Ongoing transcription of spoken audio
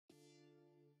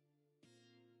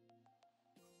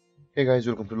Hey guys,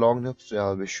 welcome to Login Up. Today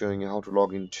I'll be showing you how to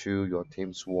log into your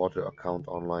Thames Water account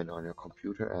online on your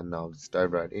computer. And now let's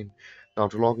dive right in. Now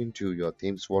to log into your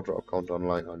Thames Water account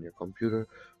online on your computer,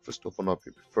 first open up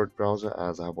your preferred browser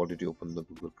as I have already opened the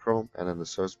Google Chrome, and in the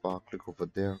search bar click over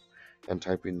there and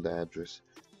type in the address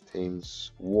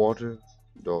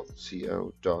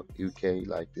thameswater.co.uk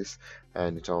like this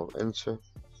and hit on enter.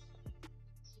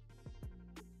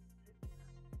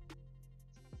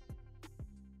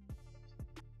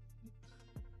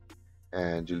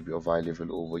 And you'll be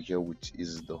available over here, which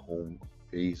is the home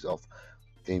page of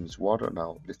Thames Water.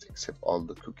 Now let's accept all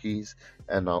the cookies,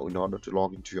 and now in order to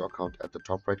log into your account, at the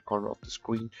top right corner of the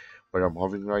screen where I'm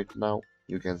hovering right now,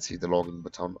 you can see the login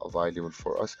button available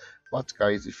for us. But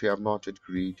guys, if you have not yet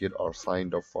created or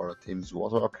signed up for a Thames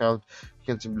Water account, you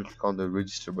can simply click on the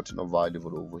register button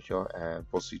available over here and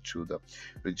proceed through the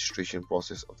registration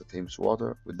process of the Thames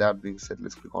Water. With that being said,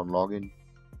 let's click on login.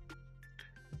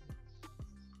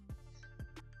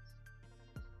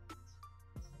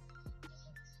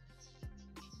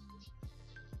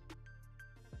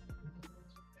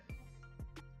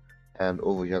 And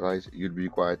over here guys, you'll be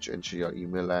required to enter your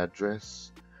email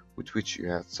address with which you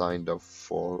have signed up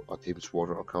for a Thames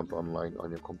Water account online on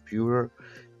your computer.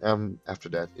 And after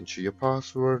that, enter your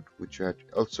password, which you have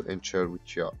to also enter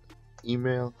with your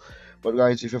email. But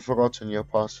guys, if you've forgotten your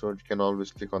password, you can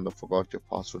always click on the forgot your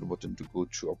password button to go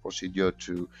through a procedure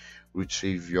to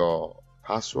retrieve your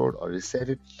password or reset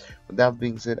it. With that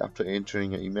being said, after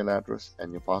entering your email address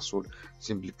and your password,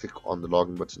 simply click on the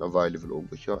login button available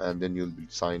over here, and then you'll be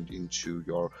signed into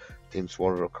your Thames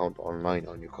Water account online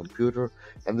on your computer.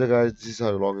 And then guys, this is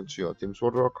how you log into your Thames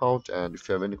Water account. And if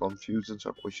you have any confusions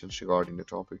or questions regarding the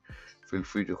topic, feel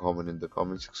free to comment in the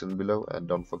comment section below, and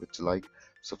don't forget to like,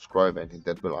 subscribe, and hit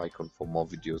that bell icon for more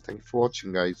videos. Thank you for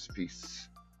watching guys. Peace.